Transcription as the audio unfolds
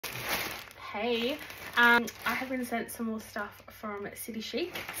Hey, I have been sent some more stuff from City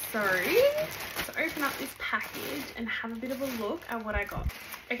Chic, so let's open up this package and have a bit of a look at what I got.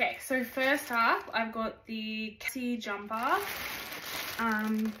 Okay, so first up, I've got the Cassie jumper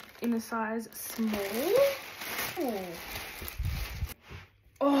in a size small.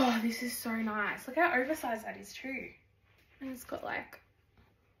 Oh, this is so nice. Look how oversized that is too. And it's got like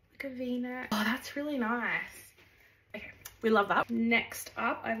a V-neck. Oh, that's really nice. Okay, we love that. Next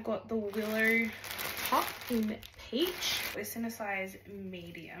up, I've got the Willow top in peach. It's in a size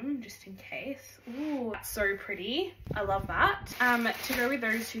medium, just in case. Ooh, that's so pretty. I love that. To go with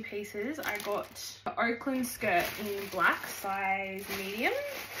those two pieces, I got the Oakland skirt in black, size medium.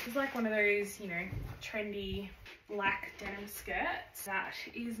 It's like one of those, you know, trendy black denim skirts. That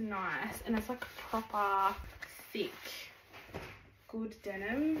is nice, and it's like proper thick, good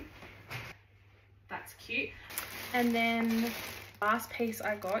denim. That's cute. And then last piece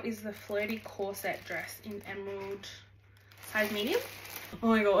I got is the flirty corset dress in emerald, size medium. Oh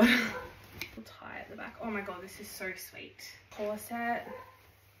my god. Little tie at the back. Oh my god, this is so sweet. Corset.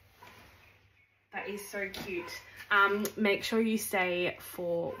 That is so cute. Make sure you stay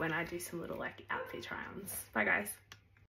for when I do some little like outfit try-ons. Bye guys.